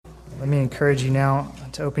Let me encourage you now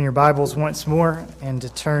to open your Bibles once more and to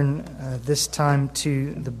turn this time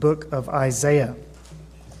to the book of Isaiah.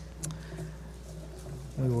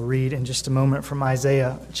 We will read in just a moment from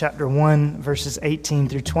Isaiah chapter 1, verses 18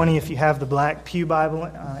 through 20. If you have the Black Pew Bible,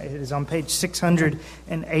 it is on page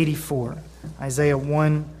 684. Isaiah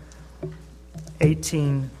 1,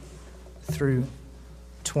 18 through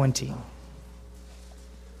 20.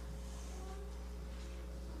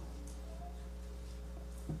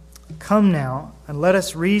 Come now, and let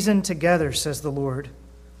us reason together, says the Lord.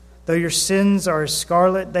 Though your sins are as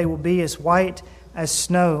scarlet, they will be as white as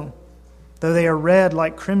snow. Though they are red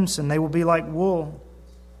like crimson, they will be like wool.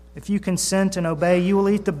 If you consent and obey, you will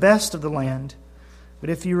eat the best of the land. But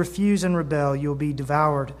if you refuse and rebel, you will be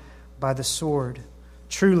devoured by the sword.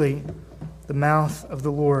 Truly, the mouth of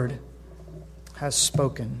the Lord has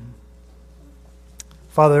spoken.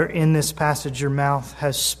 Father, in this passage, your mouth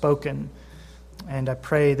has spoken. And I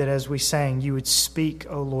pray that as we sang, you would speak,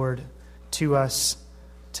 O Lord, to us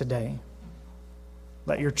today.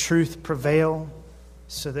 Let your truth prevail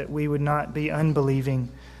so that we would not be unbelieving,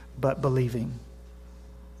 but believing.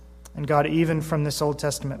 And God, even from this Old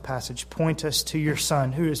Testament passage, point us to your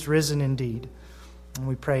Son, who is risen indeed. And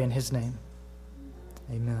we pray in his name.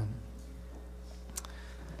 Amen.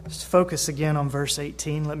 Just focus again on verse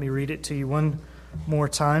 18. Let me read it to you one more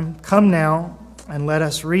time. Come now, and let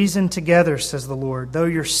us reason together, says the Lord. Though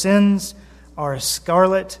your sins are as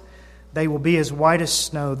scarlet, they will be as white as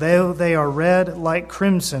snow. Though they are red like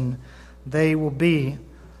crimson, they will be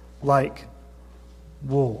like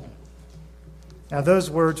wool. Now, those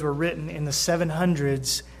words were written in the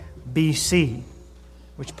 700s BC,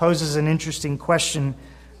 which poses an interesting question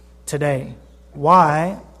today.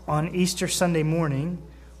 Why, on Easter Sunday morning,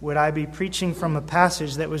 would I be preaching from a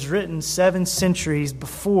passage that was written 7 centuries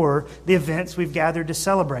before the events we've gathered to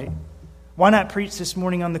celebrate? Why not preach this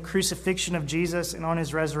morning on the crucifixion of Jesus and on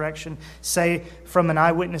his resurrection, say from an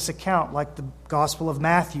eyewitness account like the Gospel of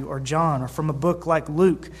Matthew or John, or from a book like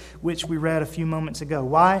Luke, which we read a few moments ago?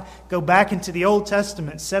 Why go back into the Old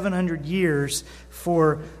Testament 700 years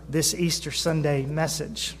for this Easter Sunday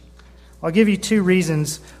message? I'll give you 2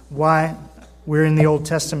 reasons why we're in the Old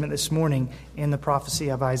Testament this morning in the prophecy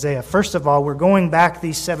of Isaiah. First of all, we're going back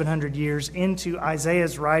these 700 years into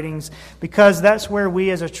Isaiah's writings because that's where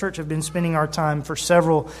we as a church have been spending our time for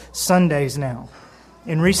several Sundays now.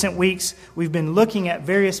 In recent weeks, we've been looking at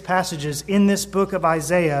various passages in this book of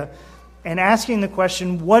Isaiah and asking the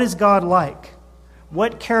question, what is God like?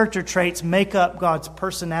 What character traits make up God's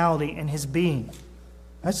personality and his being?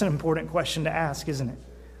 That's an important question to ask, isn't it?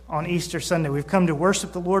 On Easter Sunday, we've come to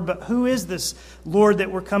worship the Lord, but who is this Lord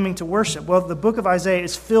that we're coming to worship? Well, the book of Isaiah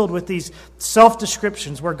is filled with these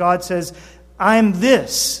self-descriptions where God says, I am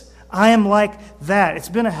this, I am like that. It's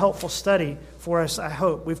been a helpful study for us, I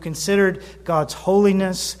hope. We've considered God's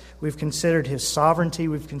holiness, we've considered his sovereignty,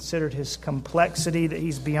 we've considered his complexity, that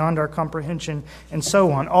he's beyond our comprehension, and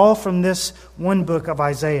so on, all from this one book of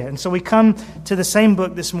Isaiah. And so we come to the same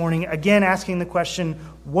book this morning, again asking the question,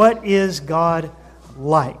 what is God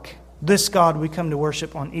like? This God we come to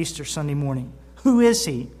worship on Easter Sunday morning. Who is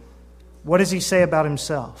he? What does he say about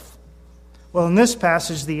himself? Well, in this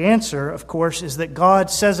passage, the answer, of course, is that God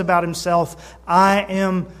says about himself, I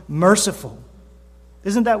am merciful.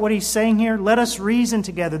 Isn't that what he's saying here? Let us reason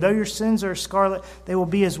together. Though your sins are scarlet, they will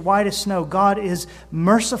be as white as snow. God is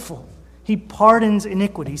merciful. He pardons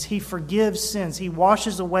iniquities. He forgives sins. He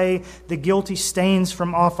washes away the guilty stains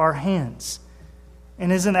from off our hands.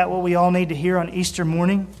 And isn't that what we all need to hear on Easter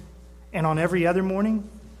morning and on every other morning?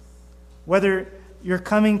 Whether you're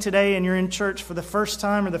coming today and you're in church for the first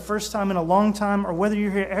time or the first time in a long time, or whether you're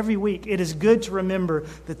here every week, it is good to remember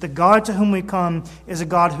that the God to whom we come is a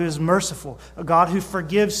God who is merciful, a God who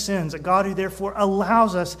forgives sins, a God who therefore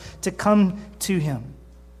allows us to come to him.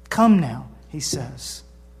 Come now, he says.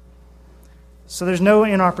 So there's no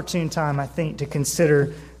inopportune time, I think, to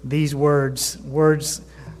consider these words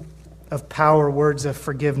of power, words of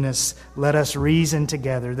forgiveness. Let us reason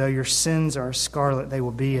together. Though your sins are scarlet, they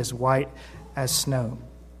will be as white as snow.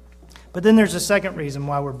 But then there's a second reason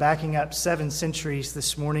why we're backing up 7 centuries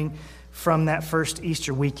this morning from that first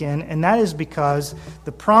Easter weekend, and that is because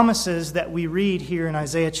the promises that we read here in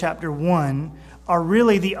Isaiah chapter 1 are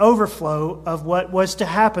really the overflow of what was to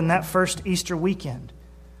happen that first Easter weekend.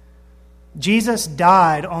 Jesus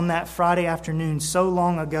died on that Friday afternoon so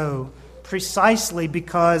long ago precisely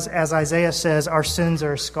because, as Isaiah says, our sins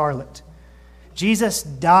are scarlet. Jesus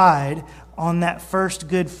died on that first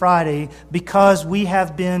Good Friday because we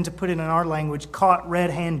have been, to put it in our language, caught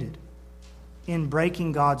red-handed in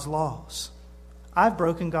breaking God's laws. I've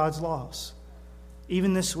broken God's laws,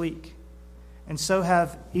 even this week. And so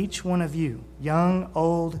have each one of you, young,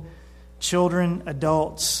 old, children,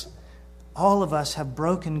 adults. All of us have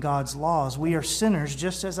broken God's laws. We are sinners,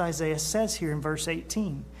 just as Isaiah says here in verse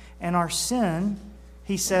 18. And our sin,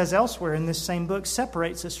 he says elsewhere in this same book,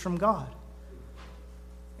 separates us from God.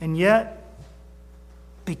 And yet,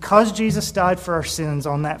 because Jesus died for our sins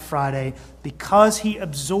on that Friday, because he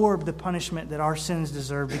absorbed the punishment that our sins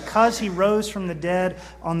deserve, because he rose from the dead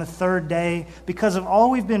on the third day, because of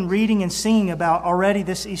all we've been reading and singing about already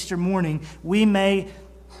this Easter morning, we may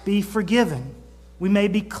be forgiven. We may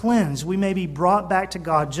be cleansed. We may be brought back to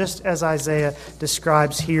God, just as Isaiah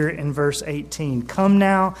describes here in verse 18. Come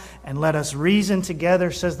now and let us reason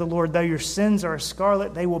together, says the Lord. Though your sins are as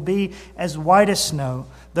scarlet, they will be as white as snow.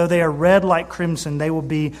 Though they are red like crimson, they will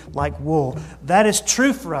be like wool. That is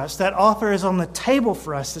true for us. That offer is on the table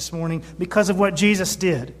for us this morning because of what Jesus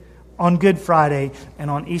did on Good Friday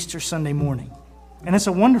and on Easter Sunday morning. And it's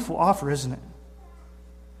a wonderful offer, isn't it?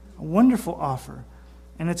 A wonderful offer.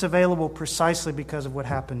 And it's available precisely because of what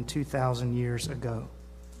happened 2,000 years ago.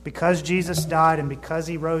 Because Jesus died and because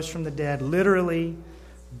he rose from the dead, literally,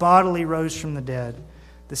 bodily rose from the dead,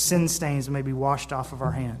 the sin stains may be washed off of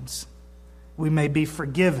our hands. We may be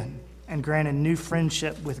forgiven and granted new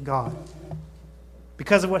friendship with God.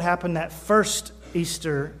 Because of what happened that first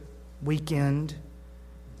Easter weekend,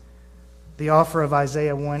 the offer of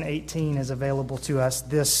Isaiah 1:18 is available to us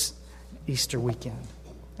this Easter weekend.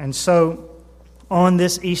 And so, on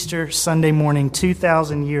this Easter Sunday morning,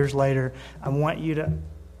 2,000 years later, I want you to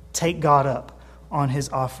take God up on his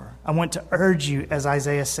offer. I want to urge you, as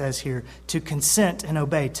Isaiah says here, to consent and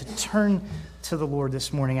obey, to turn to the Lord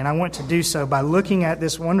this morning. And I want to do so by looking at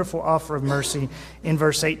this wonderful offer of mercy in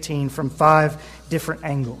verse 18 from 5 different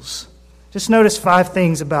angles. Just notice 5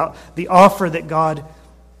 things about the offer that God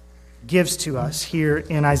gives to us here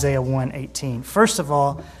in Isaiah 1:18. First of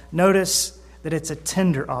all, notice that it's a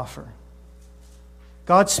tender offer.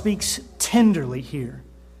 God speaks tenderly here.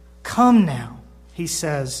 Come now, he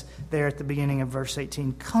says there at the beginning of verse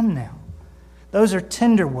 18. Come now. Those are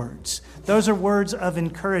tender words. Those are words of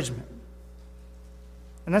encouragement.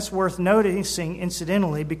 And that's worth noticing,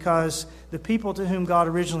 incidentally, because the people to whom God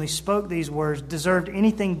originally spoke these words deserved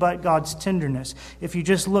anything but God's tenderness. If you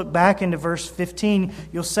just look back into verse 15,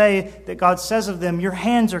 you'll say that God says of them, your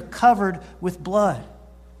hands are covered with blood.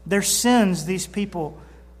 Their sins, these people,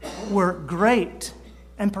 were great.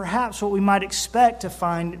 And perhaps what we might expect to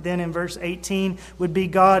find then in verse 18 would be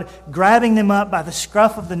God grabbing them up by the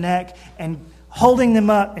scruff of the neck and holding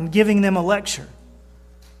them up and giving them a lecture.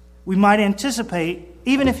 We might anticipate,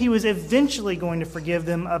 even if he was eventually going to forgive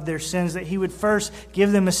them of their sins, that he would first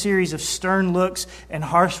give them a series of stern looks and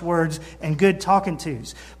harsh words and good talking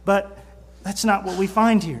tos. But that's not what we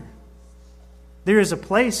find here. There is a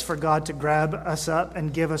place for God to grab us up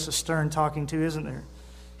and give us a stern talking to, isn't there?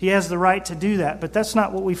 He has the right to do that, but that's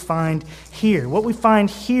not what we find here. What we find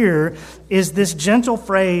here is this gentle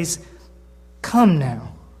phrase, come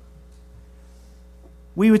now.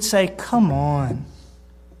 We would say, come on.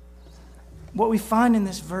 What we find in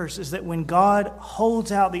this verse is that when God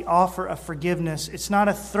holds out the offer of forgiveness, it's not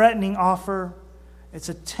a threatening offer, it's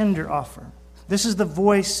a tender offer. This is the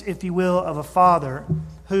voice, if you will, of a father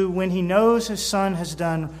who, when he knows his son has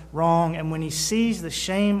done wrong and when he sees the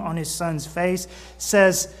shame on his son's face,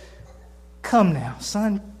 says, come now,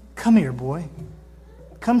 son, come here, boy.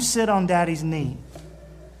 Come sit on daddy's knee.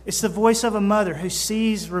 It's the voice of a mother who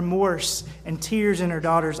sees remorse and tears in her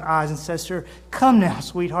daughter's eyes and says to her, come now,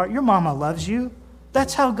 sweetheart, your mama loves you.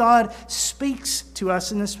 That's how God speaks to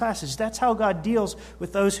us in this passage. That's how God deals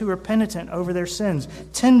with those who are penitent over their sins,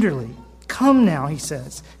 tenderly. Come now, he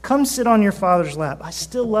says. Come sit on your father's lap. I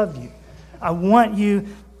still love you. I want you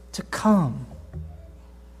to come.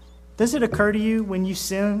 Does it occur to you when you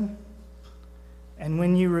sin and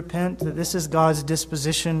when you repent that this is God's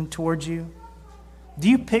disposition towards you? Do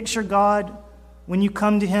you picture God, when you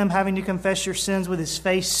come to him, having to confess your sins with his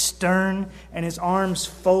face stern and his arms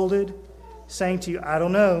folded, saying to you, I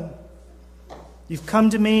don't know. You've come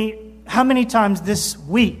to me how many times this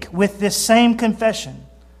week with this same confession?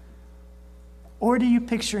 Or do you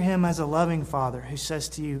picture him as a loving father who says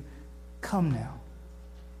to you, come now?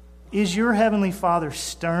 Is your heavenly Father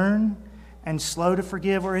stern and slow to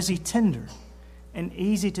forgive, or is he tender and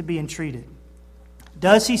easy to be entreated?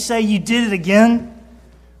 Does he say, you did it again?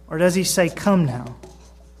 Or does he say, come now?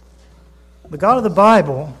 The God of the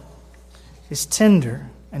Bible is tender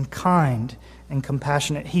and kind and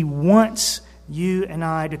compassionate. He wants you and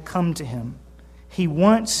I to come to him. He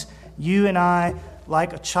wants you and I,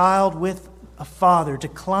 like a child with a father, to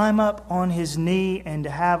climb up on his knee and to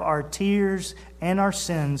have our tears and our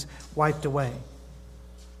sins wiped away.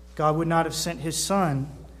 God would not have sent his Son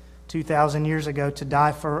 2,000 years ago to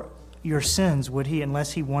die for your sins, would he,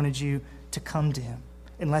 unless he wanted you to come to him,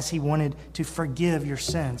 unless he wanted to forgive your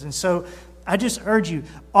sins. And so I just urge you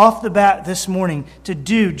off the bat this morning to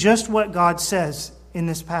do just what God says in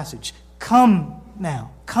this passage. Come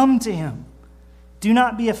now. Come to him. Do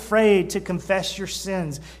not be afraid to confess your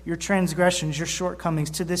sins, your transgressions, your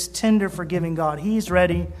shortcomings to this tender, forgiving God. He's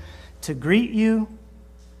ready to greet you,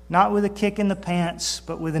 not with a kick in the pants,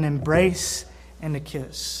 but with an embrace and a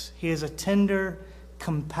kiss. He is a tender,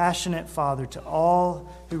 compassionate Father to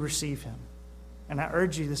all who receive him. And I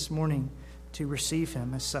urge you this morning to receive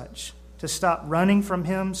him as such, to stop running from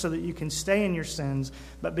him so that you can stay in your sins,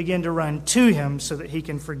 but begin to run to him so that he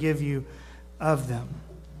can forgive you of them.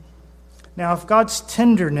 Now, if God's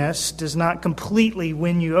tenderness does not completely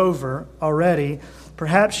win you over already,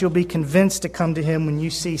 perhaps you'll be convinced to come to him when you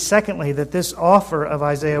see, secondly, that this offer of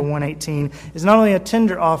Isaiah 118 is not only a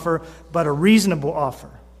tender offer, but a reasonable offer.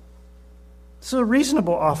 It's a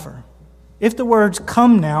reasonable offer. If the words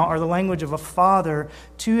 "come now" are the language of a father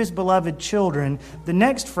to his beloved children, the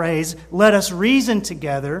next phrase, "let us reason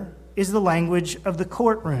together," is the language of the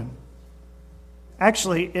courtroom.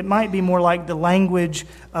 Actually, it might be more like the language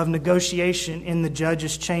of negotiation in the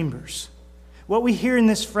judge's chambers. What we hear in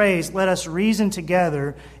this phrase, "let us reason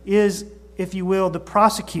together," is, if you will, the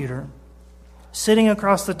prosecutor sitting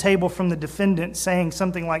across the table from the defendant saying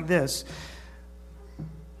something like this: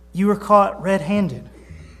 "You were caught red-handed.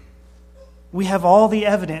 We have all the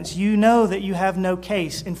evidence. You know that you have no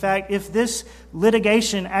case. In fact, if this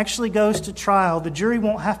litigation actually goes to trial, the jury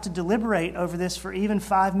won't have to deliberate over this for even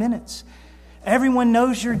 5 minutes. Everyone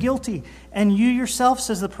knows you're guilty, and you yourself,"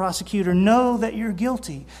 says the prosecutor, "know that you're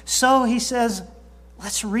guilty. So," he says,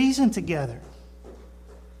 "let's reason together.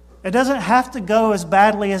 It doesn't have to go as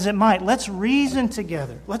badly as it might. Let's reason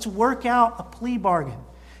together. Let's work out a plea bargain.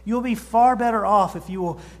 You'll be far better off if you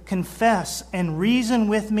will confess and reason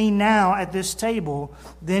with me now at this table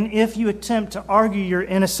than if you attempt to argue your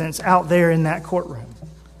innocence out there in that courtroom."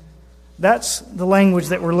 That's the language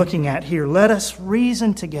that we're looking at here. Let us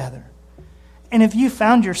reason together. And if you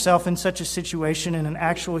found yourself in such a situation in an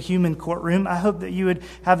actual human courtroom, I hope that you would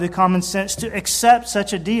have the common sense to accept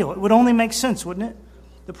such a deal. It would only make sense, wouldn't it?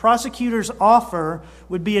 The prosecutor's offer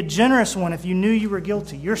would be a generous one if you knew you were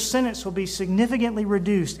guilty. Your sentence will be significantly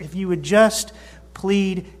reduced if you would just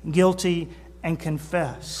plead guilty and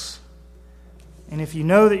confess. And if you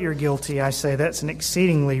know that you're guilty, I say that's an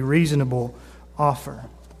exceedingly reasonable offer.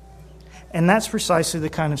 And that's precisely the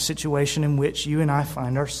kind of situation in which you and I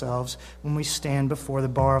find ourselves when we stand before the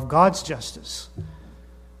bar of God's justice.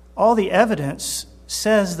 All the evidence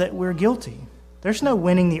says that we're guilty. There's no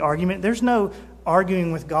winning the argument. There's no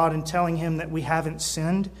arguing with God and telling him that we haven't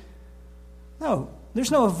sinned. No, there's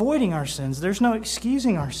no avoiding our sins. There's no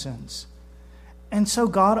excusing our sins. And so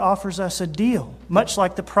God offers us a deal, much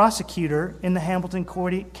like the prosecutor in the Hamilton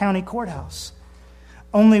County Courthouse,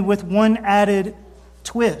 only with one added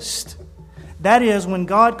twist. That is, when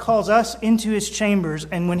God calls us into his chambers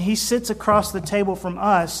and when he sits across the table from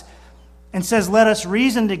us and says, "let us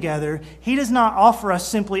reason together," he does not offer us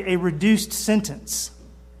simply a reduced sentence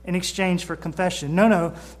in exchange for confession.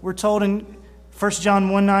 No. We're told in 1 John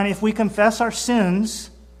 1:9, if we confess our sins,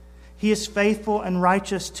 he is faithful and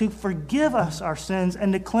righteous to forgive us our sins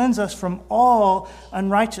and to cleanse us from all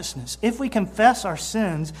unrighteousness. If we confess our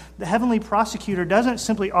sins, the heavenly prosecutor doesn't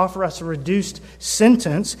simply offer us a reduced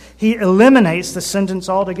sentence, he eliminates the sentence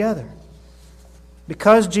altogether.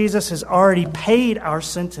 Because Jesus has already paid our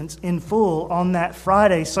sentence in full on that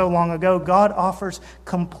Friday so long ago, God offers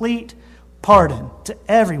complete pardon to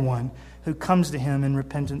everyone who comes to him in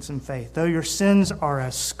repentance and faith. Though your sins are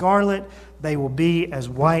as scarlet, they will be as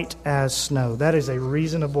white as snow. That is a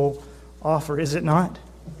reasonable offer, is it not?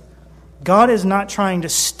 God is not trying to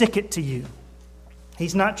stick it to you.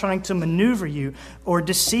 He's not trying to maneuver you or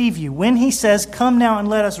deceive you. When he says, "come now and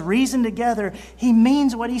let us reason together," he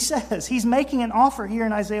means what he says. He's making an offer here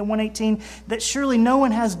in Isaiah 118 that surely no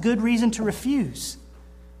one has good reason to refuse.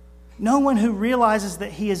 No one who realizes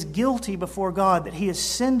that he is guilty before God, that he has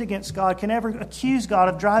sinned against God, can ever accuse God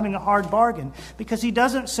of driving a hard bargain, because he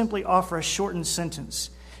doesn't simply offer a shortened sentence.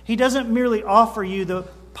 He doesn't merely offer you the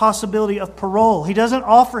possibility of parole. He doesn't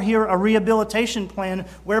offer here a rehabilitation plan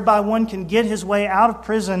whereby one can get his way out of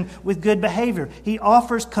prison with good behavior. He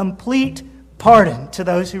offers complete pardon to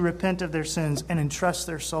those who repent of their sins and entrust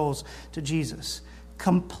their souls to Jesus.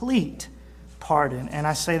 Complete pardon. And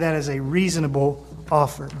I say that as a reasonable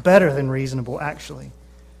offer. Better than reasonable, actually.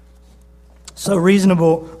 So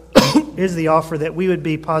reasonable is the offer that we would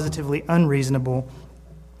be positively unreasonable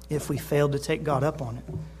if we failed to take God up on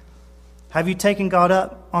it. Have you taken God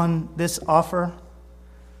up on this offer?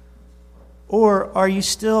 Or are you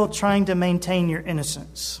still trying to maintain your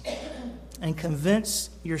innocence and convince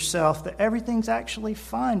yourself that everything's actually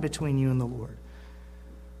fine between you and the Lord?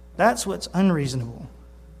 That's what's unreasonable.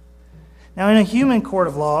 Now, in a human court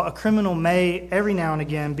of law, a criminal may, every now and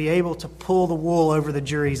again, be able to pull the wool over the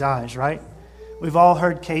jury's eyes, right? We've all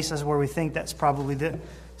heard cases where we think that's probably the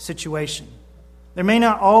situation. There may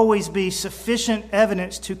not always be sufficient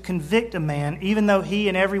evidence to convict a man, even though he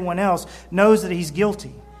and everyone else knows that he's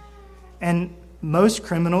guilty. And most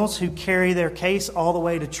criminals who carry their case all the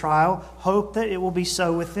way to trial hope that it will be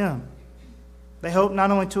so with them. They hope not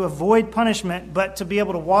only to avoid punishment, but to be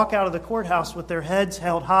able to walk out of the courthouse with their heads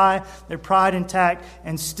held high, their pride intact,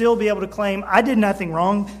 and still be able to claim, I did nothing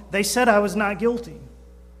wrong. They said I was not guilty.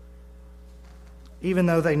 Even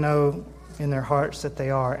though they know in their hearts that they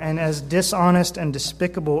are. And as dishonest and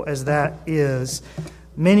despicable as that is,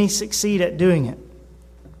 many succeed at doing it.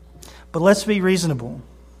 But let's be reasonable.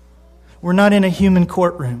 We're not in a human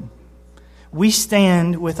courtroom. We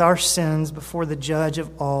stand with our sins before the judge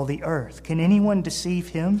of all the earth. Can anyone deceive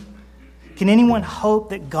him? Can anyone hope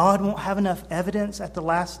that God won't have enough evidence at the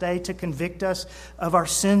last day to convict us of our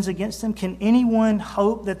sins against him? Can anyone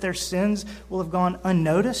hope that their sins will have gone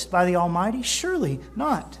unnoticed by the Almighty? Surely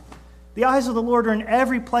not. The eyes of the Lord are in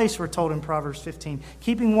every place, we're told in Proverbs 15,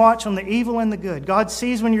 keeping watch on the evil and the good. God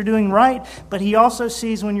sees when you're doing right, but he also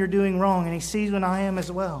sees when you're doing wrong, and he sees when I am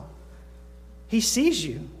as well. He sees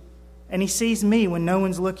you. And he sees me when no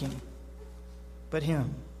one's looking but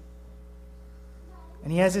him.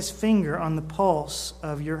 And he has his finger on the pulse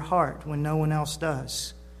of your heart when no one else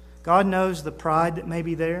does. God knows the pride that may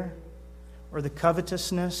be there, or the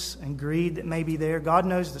covetousness and greed that may be there. God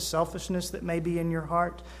knows the selfishness that may be in your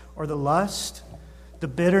heart, or the lust, the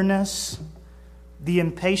bitterness, the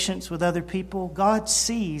impatience with other people. God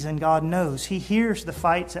sees and God knows. He hears the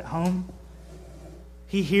fights at home.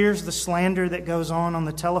 He hears the slander that goes on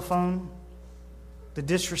the telephone, the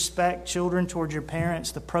disrespect, children towards your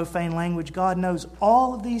parents, the profane language. God knows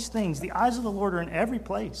all of these things. The eyes of the Lord are in every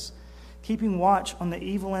place, keeping watch on the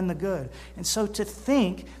evil and the good. And so to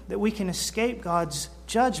think that we can escape God's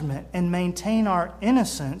judgment and maintain our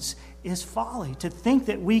innocence is folly. To think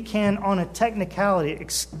that we can, on a technicality,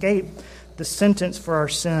 escape the sentence for our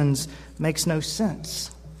sins makes no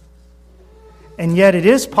sense. And yet it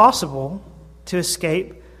is possible to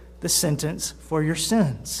escape the sentence for your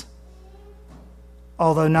sins.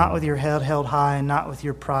 Although not with your head held high and not with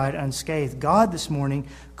your pride unscathed. God this morning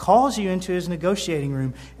calls you into his negotiating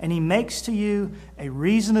room, and he makes to you a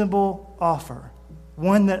reasonable offer,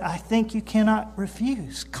 one that I think you cannot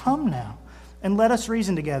refuse. Come now and let us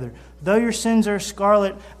reason together. Though your sins are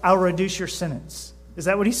scarlet, I'll reduce your sentence. Is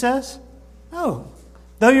that what he says? No.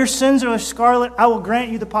 Though your sins are scarlet, I will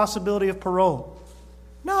grant you the possibility of parole.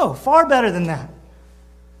 No, far better than that.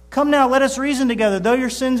 Come now, let us reason together. Though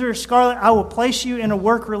your sins are scarlet, I will place you in a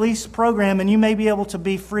work release program and you may be able to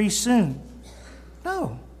be free soon.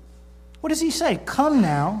 No. What does he say? Come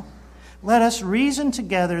now, let us reason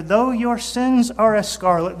together. Though your sins are as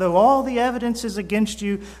scarlet, though all the evidence is against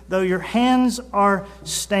you, though your hands are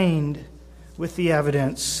stained with the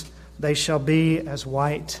evidence, they shall be as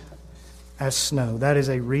white as snow. That is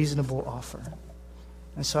a reasonable offer.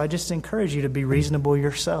 And so I just encourage you to be reasonable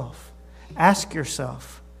yourself. Ask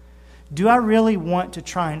yourself, do I really want to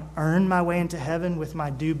try and earn my way into heaven with my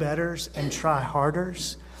do-betters and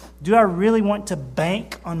try-harders? Do I really want to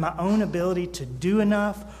bank on my own ability to do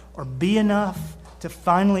enough or be enough to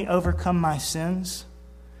finally overcome my sins?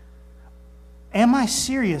 Am I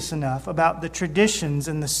serious enough about the traditions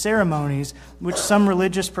and the ceremonies which some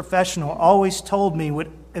religious professional always told me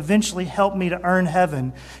would eventually help me to earn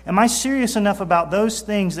heaven? Am I serious enough about those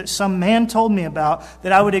things that some man told me about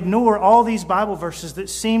that I would ignore all these Bible verses that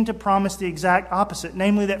seem to promise the exact opposite,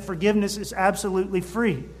 namely that forgiveness is absolutely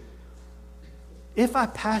free? If I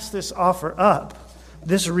pass this offer up,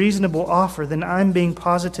 this reasonable offer, then I'm being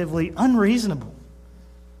positively unreasonable.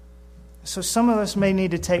 So some of us may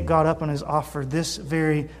need to take God up on his offer this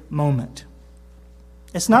very moment.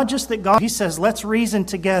 It's not just that God, he says, let's reason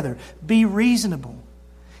together. Be reasonable.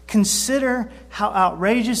 Consider how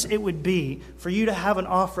outrageous it would be for you to have an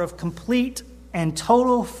offer of complete and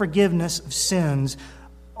total forgiveness of sins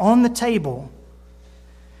on the table,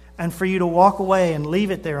 and for you to walk away and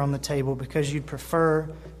leave it there on the table because you'd prefer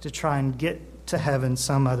to try and get to heaven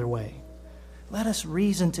some other way. Let us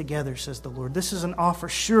reason together, says the Lord. This is an offer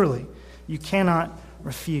surely you cannot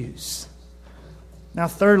refuse. Now,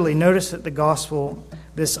 thirdly, notice that the gospel,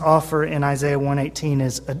 this offer in Isaiah 1:18,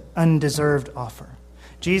 is an undeserved offer.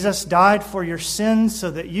 Jesus died for your sins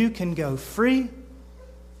so that you can go free.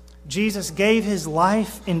 Jesus gave his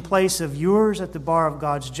life in place of yours at the bar of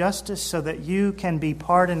God's justice so that you can be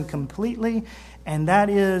pardoned completely, and that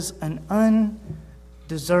is an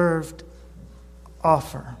undeserved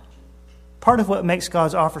offer. Part of what makes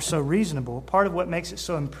God's offer so reasonable, part of what makes it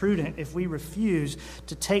so imprudent if we refuse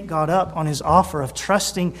to take God up on his offer of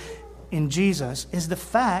trusting in Jesus, is the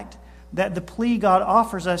fact that the plea God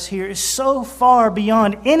offers us here is so far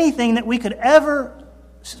beyond anything that we could ever,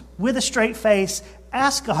 with a straight face,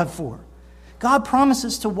 ask God for. God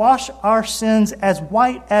promises to wash our sins as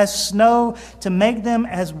white as snow, to make them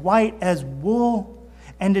as white as wool,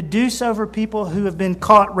 and to do so for people who have been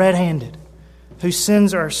caught red-handed, whose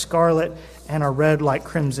sins are scarlet and are red like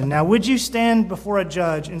crimson. Now, would you stand before a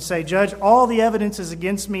judge and say, Judge, all the evidence is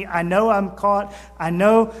against me. I know I'm caught. I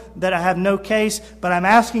know that I have no case, but I'm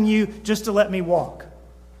asking you just to let me walk.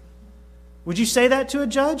 Would you say that to a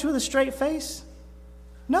judge with a straight face?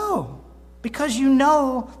 No, because you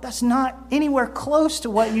know that's not anywhere close to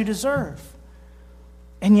what you deserve.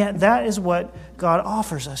 And yet that is what God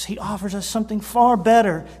offers us. He offers us something far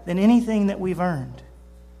better than anything that we've earned.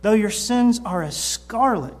 Though your sins are as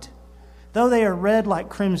scarlet, though they are red like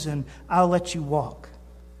crimson, I'll let you walk.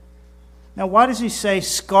 Now, why does he say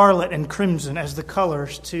scarlet and crimson as the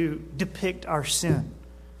colors to depict our sin?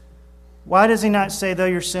 Why does he not say, though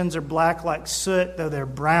your sins are black like soot, though they're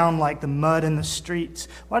brown like the mud in the streets?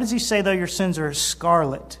 Why does he say, though your sins are as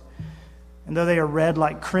scarlet, and though they are red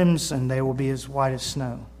like crimson, they will be as white as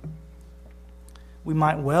snow? We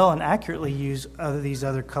might well and accurately use these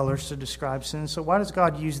other colors to describe sin. So why does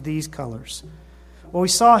God use these colors? Well, we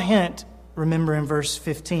saw a hint, remember, in verse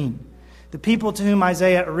 15. The people to whom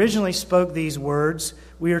Isaiah originally spoke these words,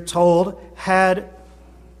 we are told, had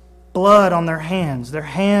blood on their hands. Their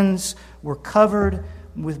hands were covered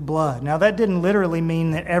with blood. Now, that didn't literally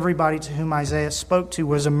mean that everybody to whom Isaiah spoke to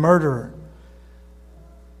was a murderer.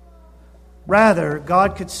 Rather,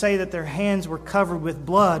 God could say that their hands were covered with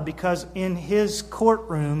blood because in his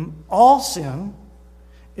courtroom, all sin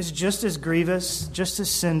is just as grievous, just as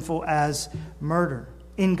sinful as murder.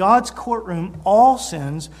 In God's courtroom, all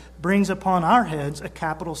sins brings upon our heads a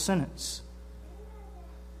capital sentence.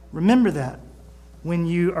 Remember that when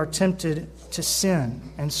you are tempted to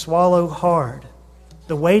sin and swallow hard.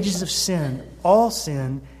 The wages of sin, all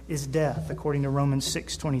sin, is death, according to Romans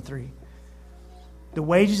 6:23. The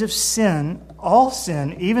wages of sin, all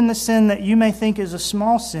sin, even the sin that you may think is a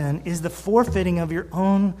small sin, is the forfeiting of your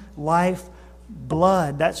own life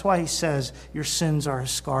blood. That's why he says your sins are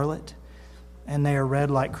as scarlet and they are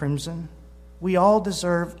red like crimson. We all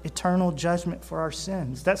deserve eternal judgment for our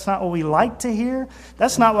sins. That's not what we like to hear.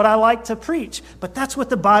 That's not what I like to preach. But that's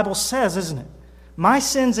what the Bible says, isn't it? My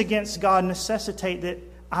sins against God necessitate that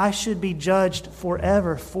I should be judged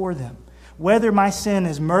forever for them. Whether my sin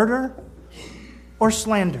is murder or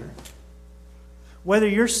slander. Whether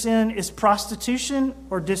your sin is prostitution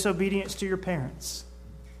or disobedience to your parents.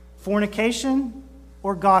 Fornication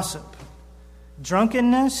or gossip.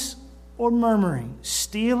 Drunkenness or murmuring.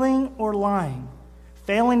 Stealing or lying.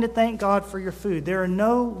 Failing to thank God for your food. There are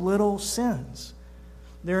no little sins.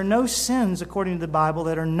 There are no sins, according to the Bible,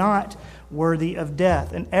 that are not worthy of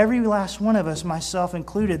death. And every last one of us, myself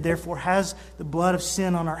included, therefore has the blood of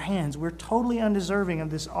sin on our hands. We're totally undeserving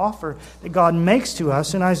of this offer that God makes to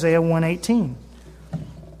us in Isaiah 1:18.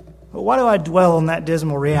 But why do I dwell on that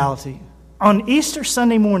dismal reality? On Easter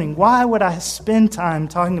Sunday morning, why would I spend time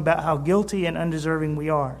talking about how guilty and undeserving we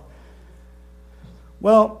are?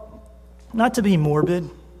 Well, not to be morbid,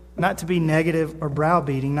 not to be negative or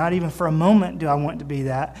browbeating, not even for a moment do I want to be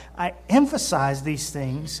that. I emphasize these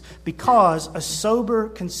things because a sober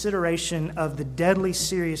consideration of the deadly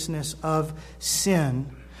seriousness of sin,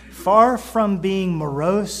 far from being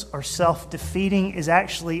morose or self-defeating, is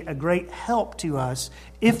actually a great help to us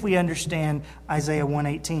if we understand Isaiah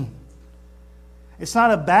 1:18. It's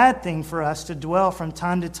not a bad thing for us to dwell from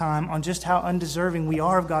time to time on just how undeserving we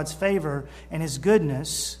are of God's favor and his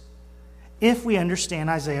goodness if we understand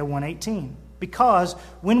Isaiah 1:18. Because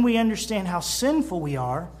when we understand how sinful we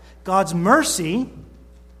are, God's mercy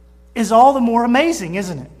is all the more amazing,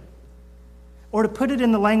 isn't it? Or to put it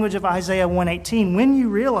in the language of Isaiah 1:18, when you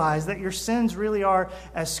realize that your sins really are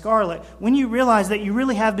as scarlet, when you realize that you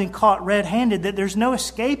really have been caught red-handed, that there's no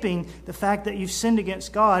escaping the fact that you've sinned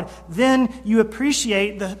against God, then you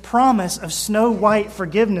appreciate the promise of snow-white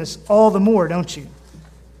forgiveness all the more, don't you?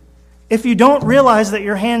 If you don't realize that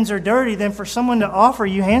your hands are dirty, then for someone to offer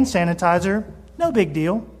you hand sanitizer, no big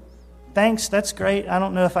deal. Thanks, that's great. I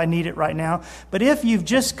don't know if I need it right now. But if you've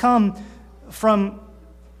just come from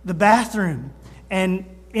the bathroom and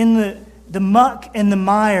in the muck and the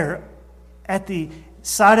mire at the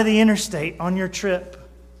side of the interstate on your trip,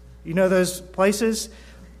 You know those places?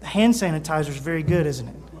 Hand sanitizer is very good, isn't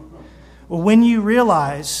it? Well, when you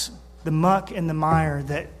realize the muck and the mire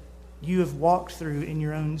that you have walked through in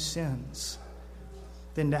your own sins,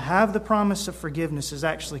 then to have the promise of forgiveness is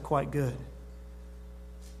actually quite good.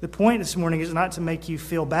 The point this morning is not to make you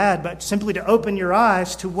feel bad, but simply to open your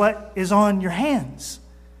eyes to what is on your hands,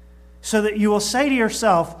 so that you will say to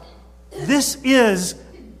yourself, this is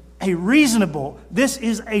a reasonable, this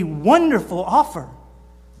is a wonderful offer.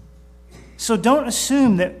 So don't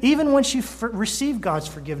assume that even once you receive God's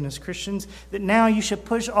forgiveness, Christians, that now you should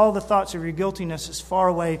push all the thoughts of your guiltiness as far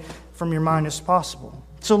away from your mind as possible.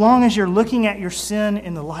 So long as you're looking at your sin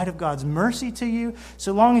in the light of God's mercy to you,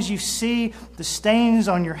 so long as you see the stains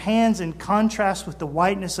on your hands in contrast with the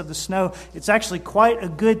whiteness of the snow, it's actually quite a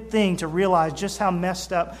good thing to realize just how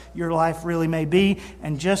messed up your life really may be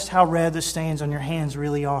and just how red the stains on your hands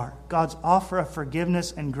really are. God's offer of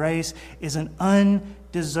forgiveness and grace is an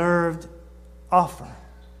undeserved offer,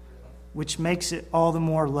 which makes it all the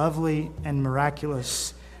more lovely and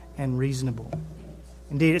miraculous and reasonable.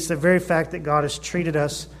 Indeed, it's the very fact that God has treated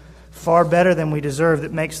us far better than we deserve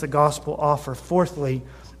that makes the gospel offer, fourthly,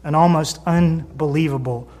 an almost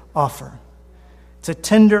unbelievable offer. It's a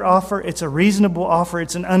tender offer, it's a reasonable offer,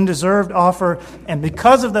 it's an undeserved offer, and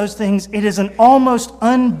because of those things, it is an almost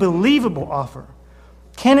unbelievable offer.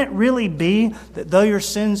 Can it really be that though your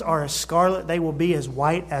sins are as scarlet, they will be as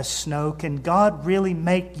white as snow? Can God really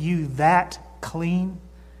make you that clean?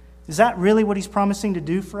 Is that really what He's promising to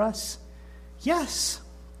do for us? Yes.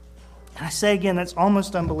 And I say again, that's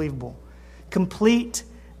almost unbelievable. Complete,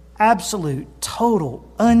 absolute, total,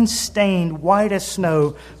 unstained, white as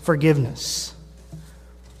snow forgiveness.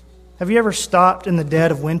 Have you ever stopped in the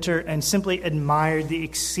dead of winter and simply admired the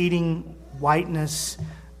exceeding whiteness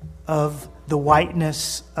of the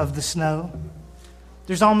whiteness of the snow?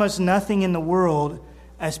 There's almost nothing in the world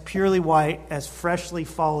as purely white as freshly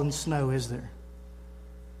fallen snow, is there?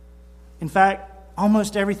 In fact,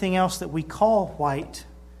 almost everything else that we call white,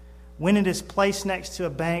 when it is placed next to a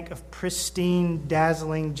bank of pristine,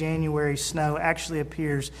 dazzling January snow, actually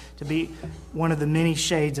appears to be one of the many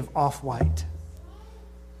shades of off-white.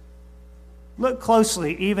 Look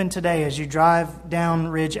closely, even today, as you drive down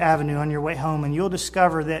Ridge Avenue on your way home, and you'll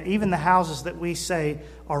discover that even the houses that we say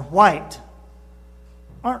are white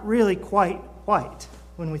aren't really quite white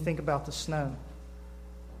when we think about the snow.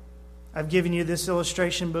 I've given you this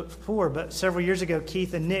illustration before, but several years ago,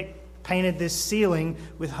 Keith and Nick painted this ceiling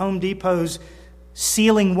with Home Depot's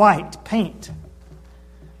Ceiling White paint.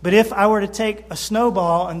 But if I were to take a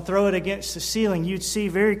snowball and throw it against the ceiling, you'd see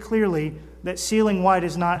very clearly that Ceiling White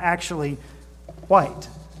is not actually white,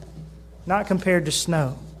 not compared to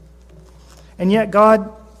snow. And yet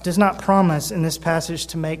God does not promise in this passage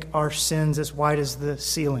to make our sins as white as the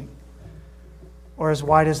ceiling or as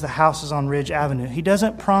white as the houses on Ridge Avenue. He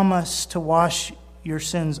doesn't promise to wash your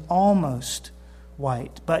sins almost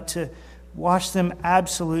white, but to wash them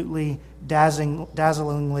absolutely,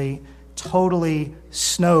 dazzlingly, totally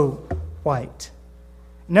snow white.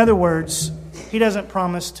 In other words, He doesn't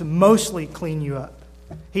promise to mostly clean you up.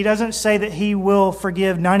 He doesn't say that He will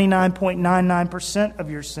forgive 99.99%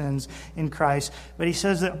 of your sins in Christ, but He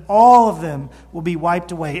says that all of them will be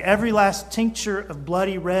wiped away. Every last tincture of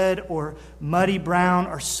bloody red or muddy brown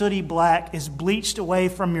or sooty black is bleached away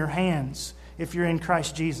from your hands if you're in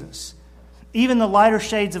Christ Jesus. Even the lighter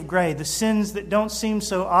shades of gray, the sins that don't seem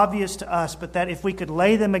so obvious to us, but that if we could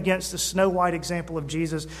lay them against the snow white example of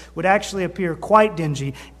Jesus, would actually appear quite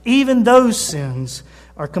dingy. Even those sins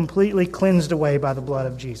are completely cleansed away by the blood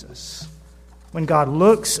of Jesus. When God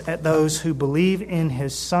looks at those who believe in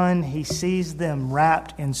His Son, He sees them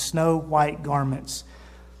wrapped in snow white garments,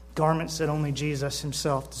 garments that only Jesus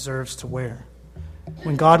Himself deserves to wear.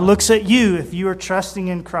 When God looks at you, if you are trusting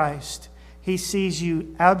in Christ, He sees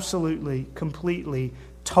you absolutely, completely,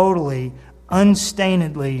 totally,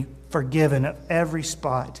 unstainedly forgiven of every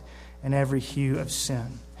spot and every hue of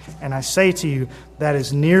sin. And I say to you, that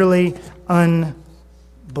is nearly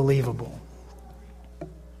unbelievable.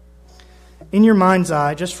 In your mind's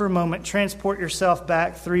eye, just for a moment, transport yourself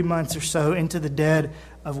back 3 months or so into the dead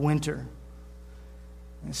of winter.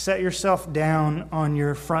 And set yourself down on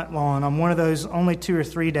your front lawn on one of those only 2 or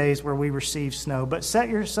 3 days where we receive snow. But set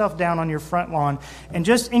yourself down on your front lawn and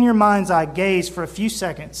just in your mind's eye gaze for a few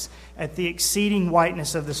seconds at the exceeding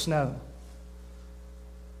whiteness of the snow.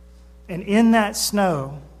 And in that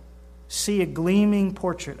snow, see a gleaming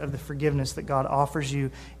portrait of the forgiveness that God offers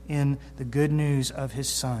you in the good news of His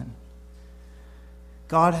Son.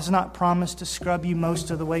 God has not promised to scrub you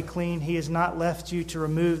most of the way clean. He has not left you to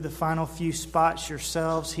remove the final few spots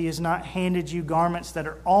yourselves. He has not handed you garments that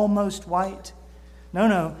are almost white.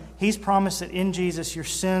 No. He's promised that in Jesus, your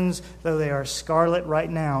sins, though they are scarlet right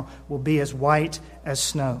now, will be as white as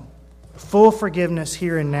snow. Full forgiveness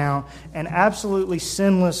here and now, and absolutely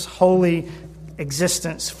sinless, holy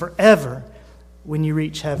existence forever when you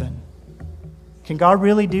reach heaven. Can God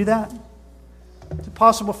really do that? It's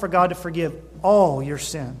possible for God to forgive all your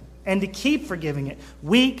sin and to keep forgiving it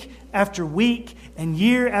week after week and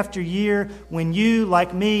year after year when you,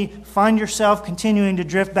 like me, find yourself continuing to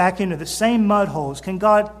drift back into the same mud holes. Can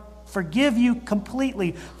God forgive you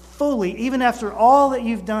completely, fully, even after all that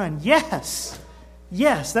you've done? Yes.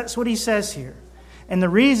 Yes, that's what he says here. And the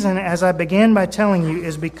reason, as I began by telling you,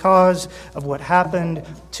 is because of what happened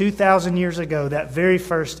 2,000 years ago, that very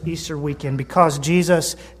first Easter weekend, because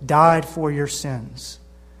Jesus died for your sins.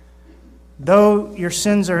 Though your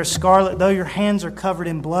sins are as scarlet, though your hands are covered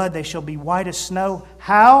in blood, they shall be white as snow.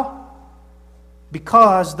 How?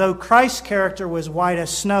 Because though Christ's character was white as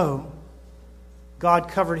snow, God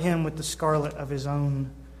covered him with the scarlet of his own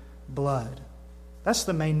blood. That's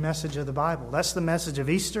the main message of the Bible. That's the message of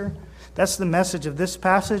Easter. That's the message of this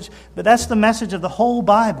passage. But that's the message of the whole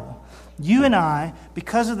Bible. You and I,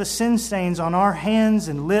 because of the sin stains on our hands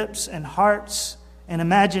and lips and hearts and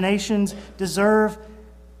imaginations, deserve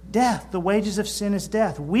death. The wages of sin is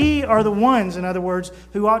death. We are the ones, in other words,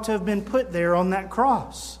 who ought to have been put there on that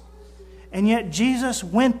cross. And yet Jesus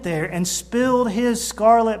went there and spilled his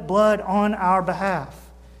scarlet blood on our behalf.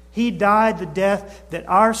 He died the death that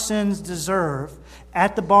our sins deserve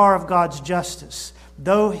at the bar of God's justice.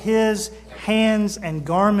 Though his hands and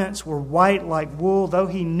garments were white like wool, though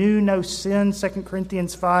he knew no sin, 2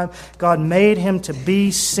 Corinthians 5, God made him to be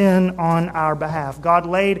sin on our behalf. God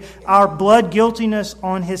laid our blood guiltiness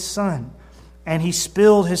on his Son, and he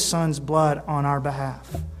spilled his Son's blood on our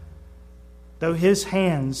behalf. Though his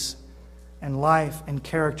hands and life and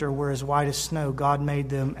character were as white as snow, God made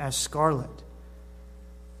them as scarlet.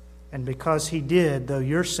 And because he did, though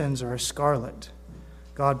your sins are as scarlet,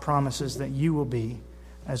 God promises that you will be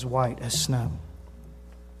as white as snow.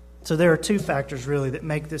 So there are two factors really that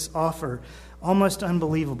make this offer almost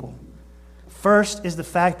unbelievable. First is the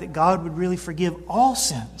fact that God would really forgive all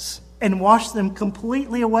sins and wash them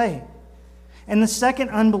completely away. And the second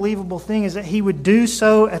unbelievable thing is that he would do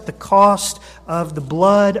so at the cost of the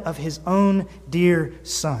blood of his own dear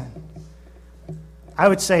Son. I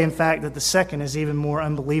would say, in fact, that the second is even more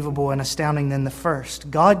unbelievable and astounding than the first.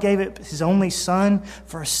 God gave it his only Son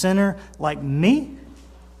for a sinner like me.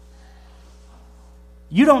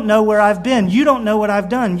 You don't know where I've been. You don't know what I've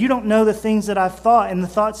done. You don't know the things that I've thought and the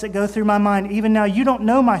thoughts that go through my mind. Even now, you don't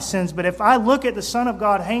know my sins. But if I look at the Son of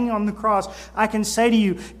God hanging on the cross, I can say to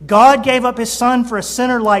you, God gave up his Son for a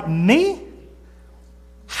sinner like me?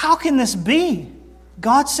 How can this be?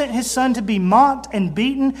 God sent his Son to be mocked and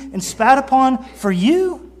beaten and spat upon for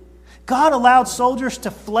you? God allowed soldiers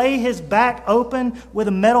to flay his back open with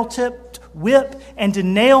a metal-tipped whip and to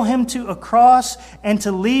nail him to a cross and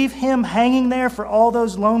to leave him hanging there for all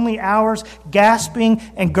those lonely hours, gasping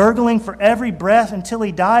and gurgling for every breath until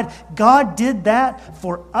he died. God did that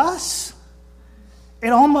for us? It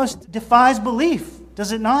almost defies belief,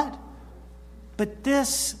 does it not? But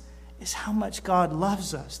this is how much God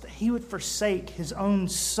loves us, that he would forsake his own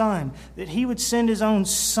Son, that he would send his own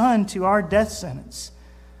Son to our death sentence.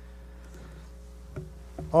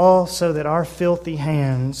 All so that our filthy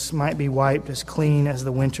hands might be wiped as clean as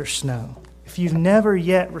the winter snow. If you've never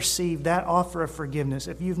yet received that offer of forgiveness,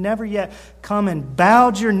 if you've never yet come and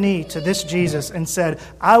bowed your knee to this Jesus and said,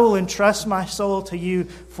 I will entrust my soul to you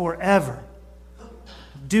forever,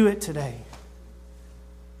 do it today.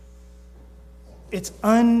 It's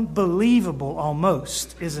unbelievable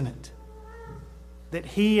almost, isn't it? That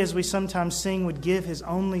he, as we sometimes sing, would give his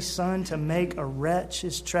only Son to make a wretch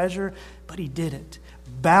his treasure, but he did it.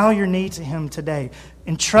 Bow your knee to him today.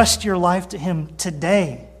 Entrust your life to him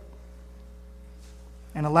today.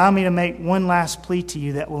 And allow me to make one last plea to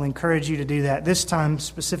you that will encourage you to do that, this time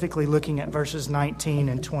specifically looking at verses 19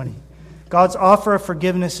 and 20. God's offer of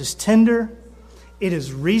forgiveness is tender, it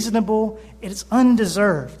is reasonable, it is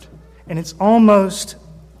undeserved. And it's almost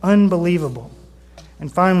unbelievable.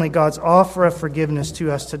 And finally, God's offer of forgiveness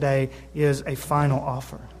to us today is a final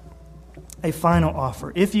offer. A final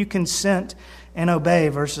offer. If you consent and obey,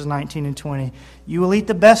 verses 19 and 20, you will eat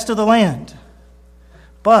the best of the land.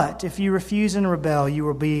 But if you refuse and rebel, you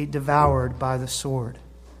will be devoured by the sword.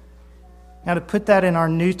 Now, to put that in our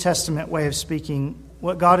New Testament way of speaking,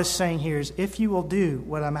 what God is saying here is, if you will do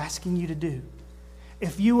what I'm asking you to do,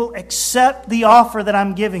 if you will accept the offer that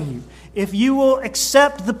I'm giving you, if you will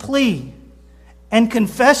accept the plea and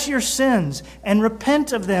confess your sins and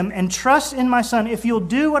repent of them and trust in my Son, if you'll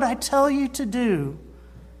do what I tell you to do,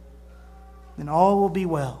 then all will be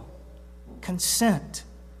well. Consent.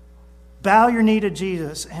 Bow your knee to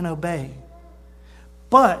Jesus and obey.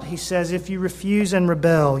 But, he says, if you refuse and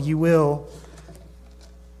rebel, you will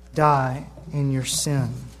die in your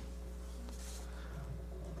sin.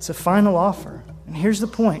 It's a final offer. And here's the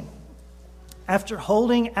point. After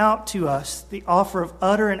holding out to us the offer of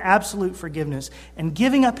utter and absolute forgiveness and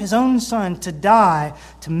giving up his own Son to die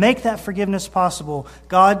to make that forgiveness possible,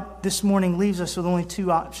 God this morning leaves us with only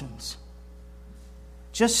two options.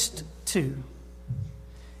 Just two.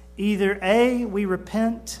 Either A, we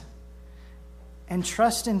repent and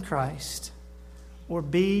trust in Christ, or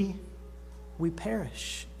B, we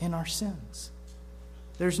perish in our sins.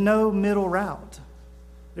 There's no middle route.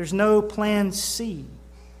 There's no plan C.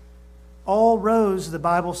 All roads, the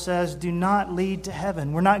Bible says, do not lead to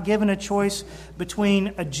heaven. We're not given a choice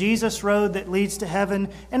between a Jesus road that leads to heaven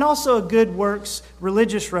and also a good works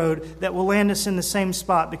religious road that will land us in the same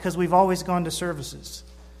spot because we've always gone to services.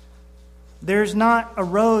 There's not a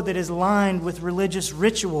road that is lined with religious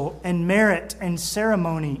ritual and merit and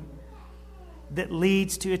ceremony that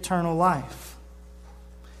leads to eternal life.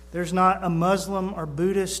 There's not a Muslim or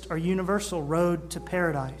Buddhist or universal road to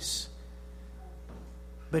paradise.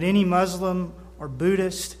 But any Muslim or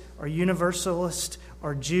Buddhist or Universalist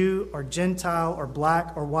or Jew or Gentile or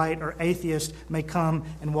black or white or atheist may come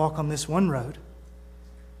and walk on this one road.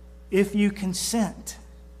 If you consent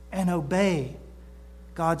and obey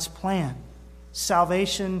God's plan,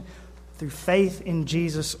 salvation through faith in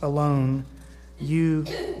Jesus alone, you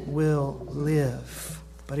will live.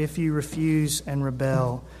 But if you refuse and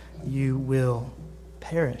rebel, you will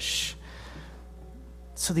perish.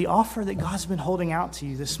 So the offer that God's been holding out to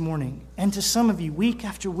you this morning, and to some of you week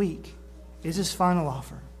after week, is his final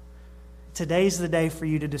offer. Today's the day for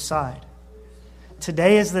you to decide.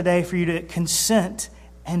 Today is the day for you to consent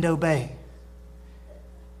and obey.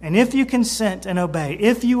 And if you consent and obey,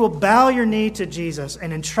 if you will bow your knee to Jesus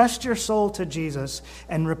and entrust your soul to Jesus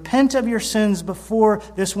and repent of your sins before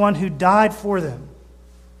this one who died for them,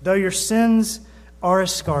 though your sins are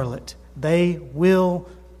as scarlet, they will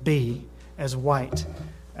be as white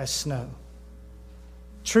as snow.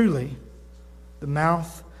 Truly, the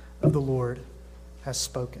mouth of the Lord has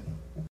spoken.